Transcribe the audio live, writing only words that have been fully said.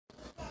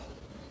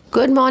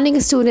Good morning,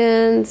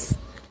 students.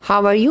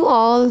 How are you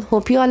all?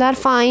 Hope you all are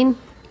fine.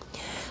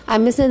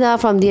 I'm Miss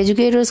Nida from the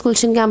Educators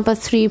Gulshan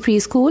Campus 3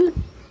 Preschool,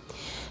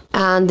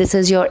 and this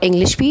is your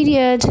English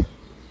period.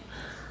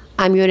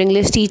 I'm your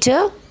English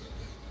teacher.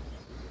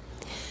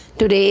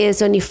 Today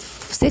is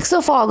 26th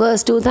of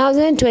August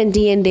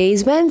 2020 and day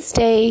is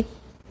Wednesday.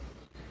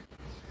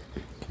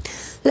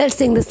 Let's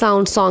sing the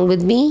sound song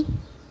with me.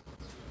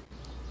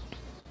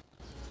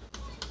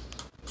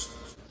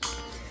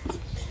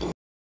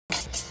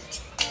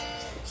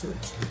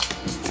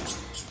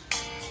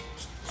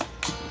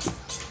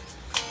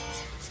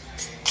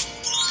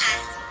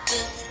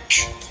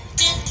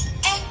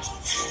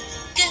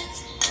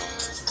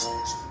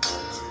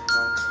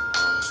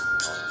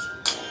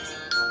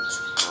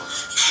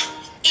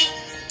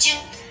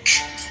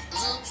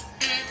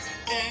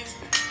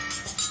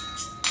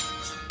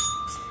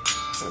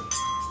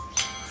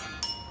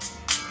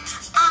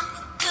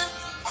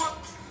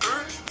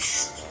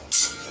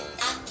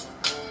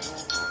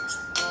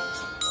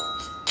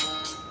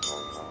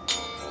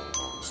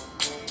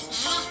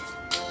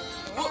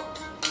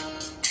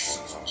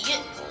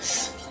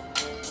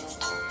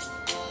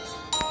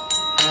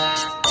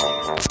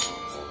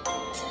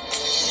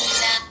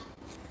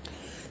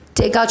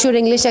 Take out your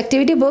English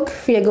activity book.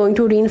 We are going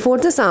to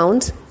reinforce the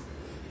sounds.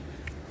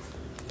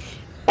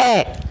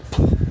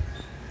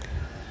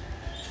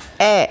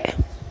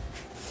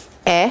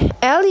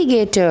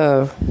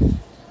 Alligator.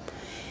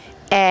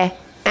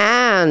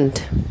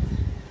 Ant.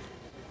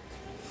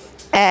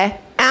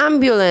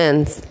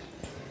 Ambulance.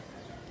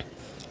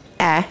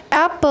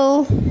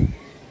 Apple.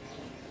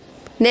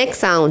 Next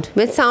sound.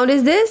 Which sound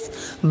is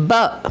this?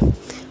 Ball.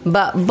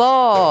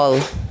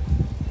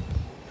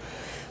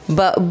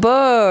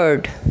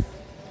 Bird.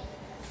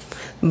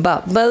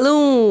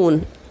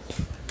 Balloon.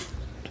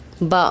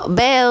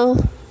 Bell.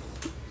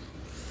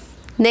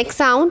 Next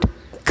sound.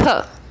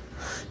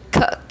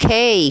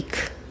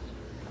 Cake.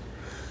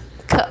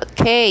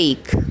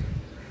 Cake.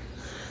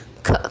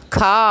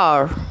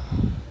 Car.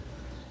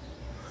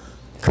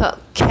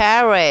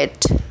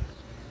 Carrot.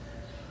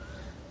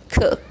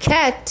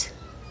 Cat.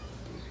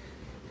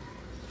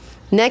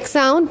 Next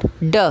sound.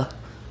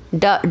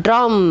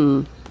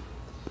 Drum.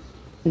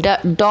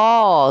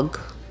 Dog.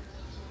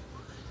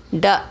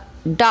 Duck.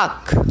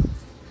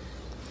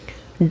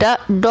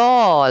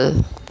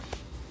 Doll.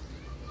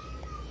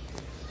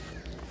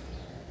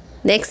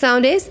 Next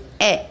sound is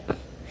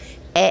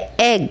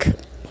egg.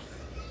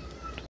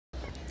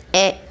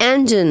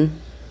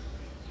 Engine.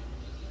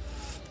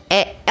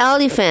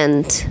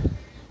 Elephant.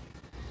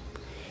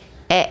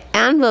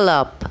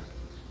 Envelope.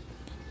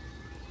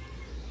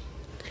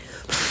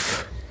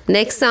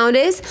 Next sound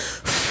is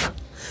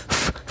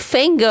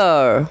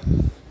finger.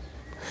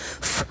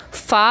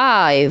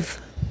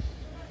 Five.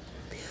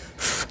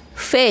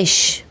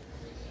 Fish.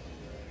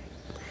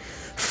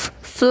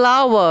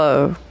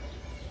 Flower.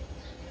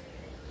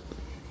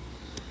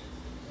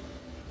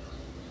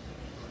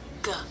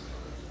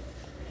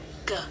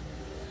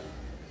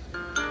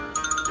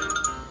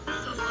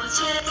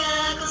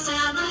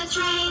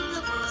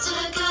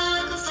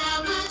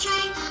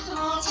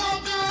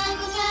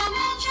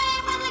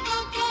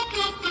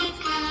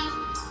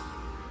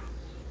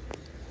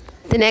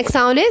 The next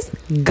sound is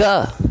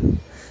girl.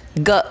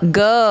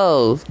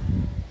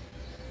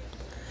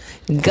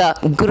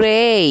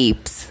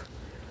 Grapes.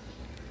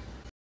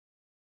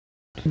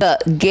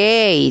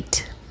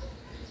 Gate.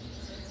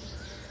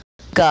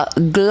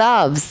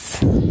 Gloves.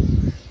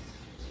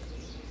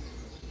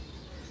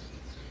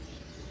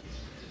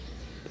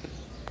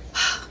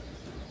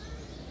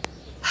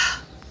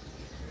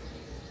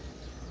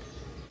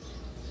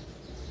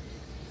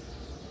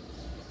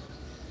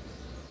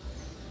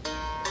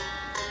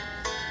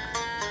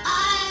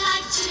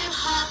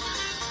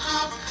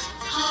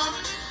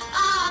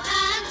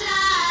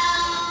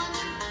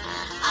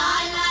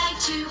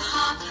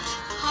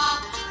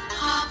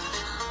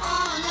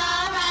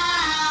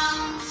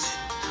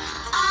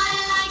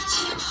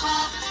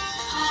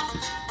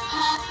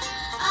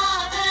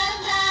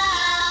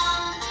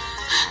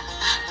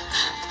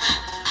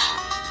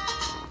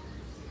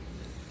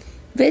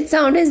 Which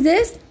sound is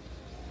this?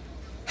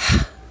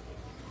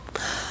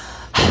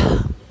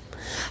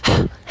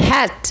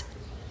 Hat.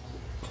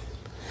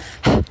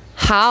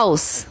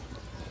 House.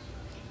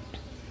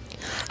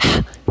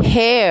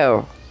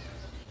 Hair.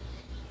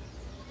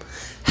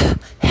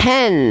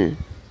 Hen.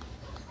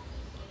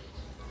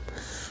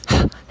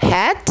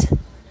 Hat.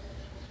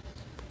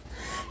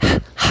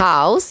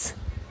 House.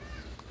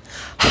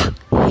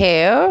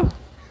 Hair.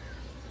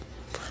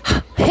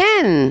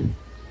 Hen.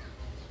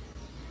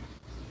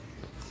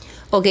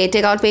 Okay,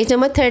 take out page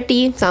number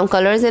 30, some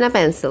colors and a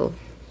pencil.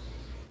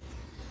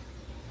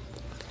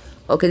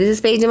 Okay, this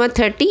is page number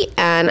 30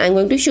 and I'm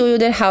going to show you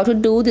that how to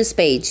do this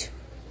page.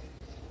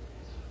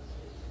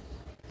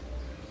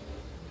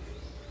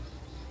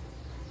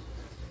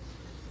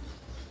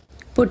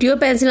 Put your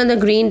pencil on the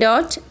green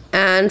dot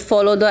and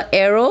follow the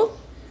arrow.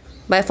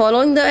 By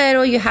following the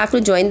arrow, you have to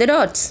join the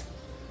dots.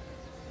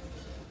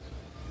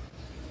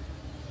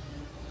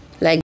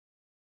 Like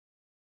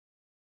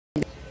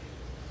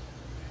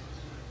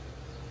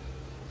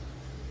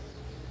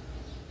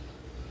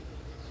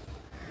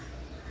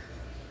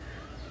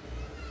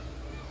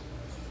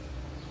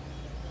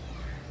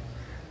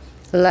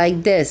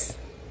like this.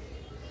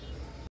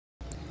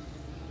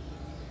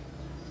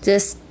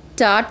 Just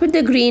start with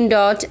the green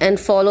dot and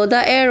follow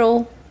the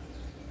arrow.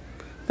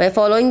 By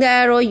following the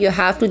arrow, you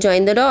have to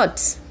join the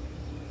dots.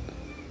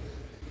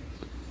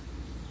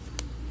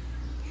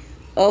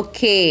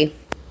 Okay.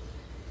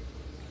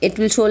 It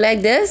will show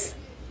like this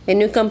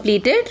when you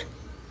complete it.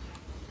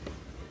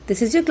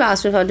 This is your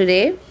classroom for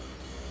today.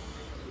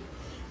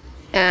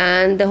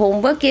 And the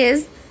homework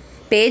is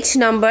page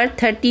number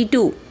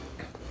 32.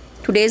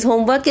 Today's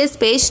homework is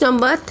page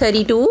number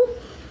 32.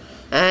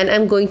 And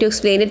I'm going to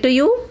explain it to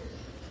you.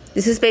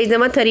 This is page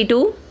number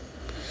 32.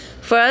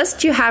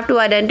 First, you have to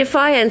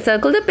identify and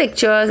circle the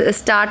pictures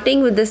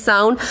starting with the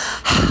sound.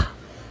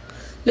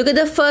 Look at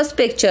the first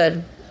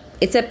picture.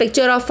 It's a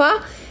picture of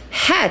a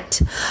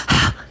hat.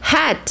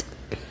 Hat.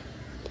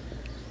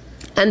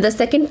 And the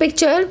second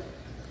picture,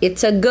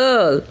 it's a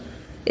girl.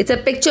 It's a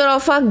picture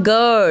of a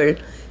girl.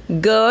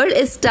 Girl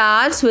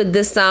starts with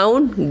the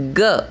sound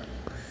G.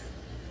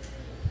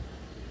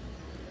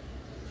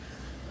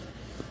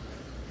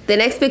 The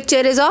next picture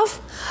is of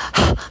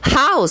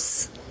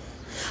house.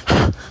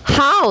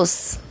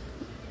 House.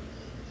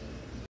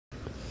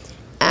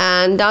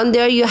 And down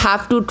there you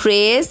have to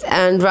trace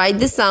and write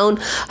the sound.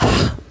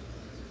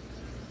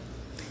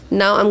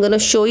 Now I'm going to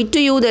show it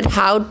to you that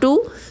how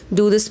to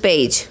do this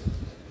page.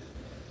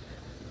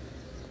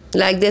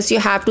 Like this, you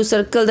have to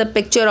circle the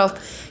picture of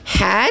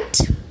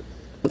hat,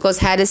 because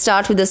hat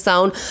starts with the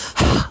sound.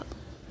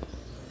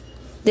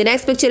 The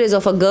next picture is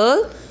of a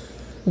girl.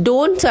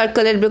 Don't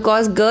circle it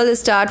because girl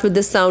starts with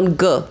the sound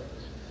G.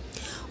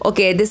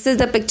 Okay, this is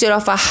the picture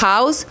of a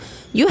house.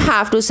 You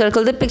have to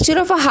circle the picture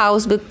of a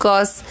house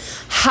because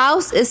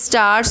house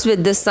starts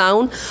with the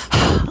sound.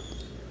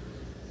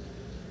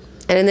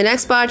 And in the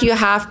next part, you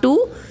have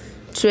to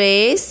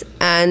trace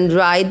and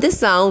write the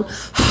sound.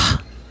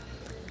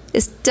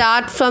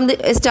 Start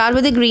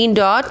with the green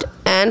dot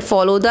and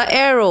follow the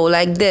arrow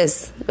like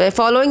this. By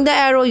following the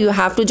arrow, you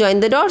have to join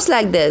the dots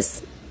like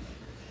this.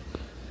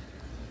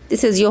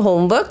 This is your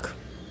homework.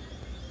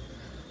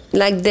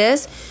 Like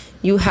this,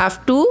 you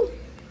have to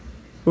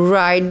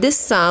write this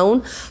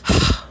sound.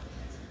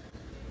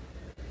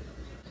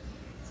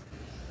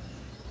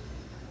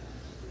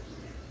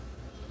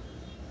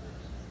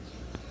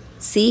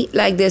 See,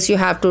 like this, you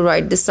have to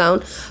write the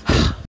sound.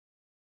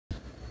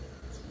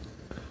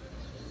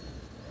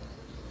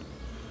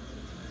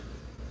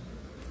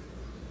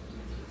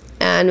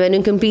 And when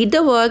you complete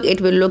the work, it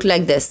will look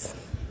like this.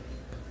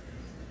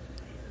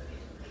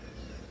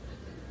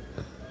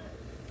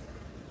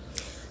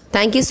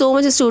 Thank you so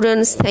much,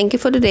 students. Thank you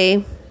for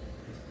today.